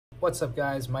What's up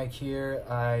guys, Mike here.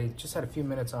 I just had a few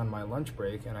minutes on my lunch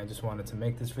break and I just wanted to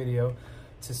make this video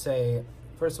to say,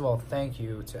 first of all, thank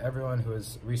you to everyone who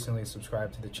has recently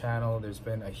subscribed to the channel. There's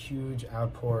been a huge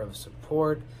outpour of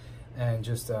support and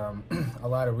just a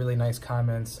lot of really nice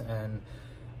comments, and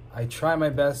I try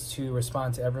my best to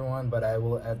respond to everyone, but I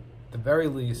will at the very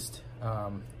least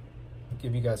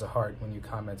give you guys a heart when you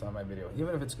comment on my video,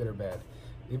 even if it's good or bad,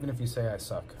 even if you say I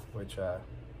suck, which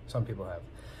some people have.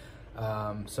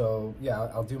 So yeah,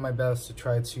 I'll do my best to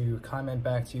try to comment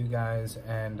back to you guys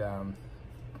and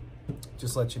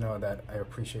just let you know that I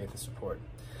appreciate the support.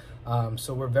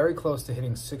 So we're very close to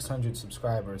hitting 600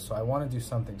 subscribers, so I want to do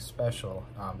something special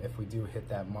if we do hit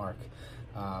that mark.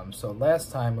 So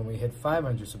last time when we hit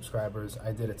 500 subscribers,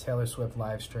 I did a Taylor Swift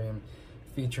live stream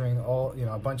featuring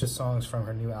a bunch of songs from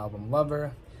her new album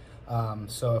Lover.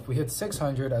 So if we hit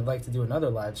 600, I'd like to do another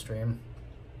live stream.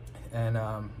 And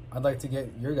I'd like to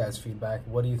get your guys' feedback.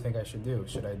 What do you think I should do?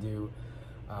 Should I do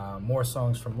more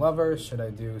songs from Lover? Should I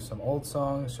do some old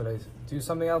songs? Should I do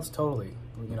something else? Totally,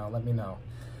 let me know.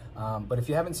 But if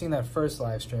you haven't seen that first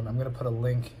live stream, I'm gonna put a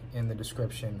link in the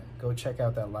description. Go check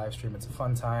out that live stream. It's a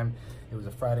fun time. It was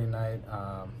a Friday night.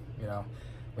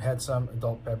 We had some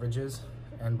adult beverages,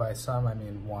 and by some I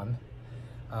mean one.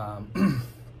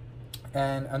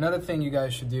 And another thing you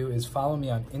guys should do is follow me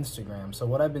on Instagram. So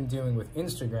what I've been doing with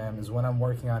Instagram is when I'm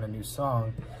working on a new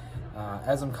song,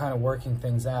 as I'm kind of working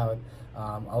things out,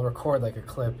 I'll record like a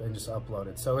clip and just upload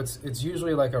it. So it's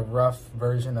usually like a rough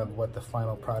version of what the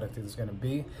final product is going to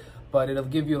be, but it'll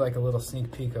give you like a little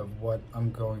sneak peek of what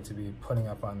I'm going to be putting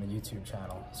up on the YouTube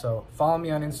channel. So follow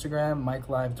me on Instagram,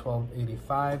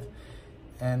 MikeLive1285.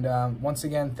 And once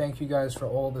again, thank you guys for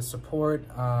all the support.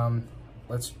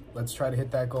 Let's try to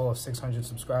hit that goal of 600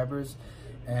 subscribers,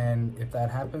 and if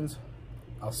that happens,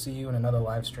 I'll see you in another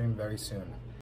live stream very soon.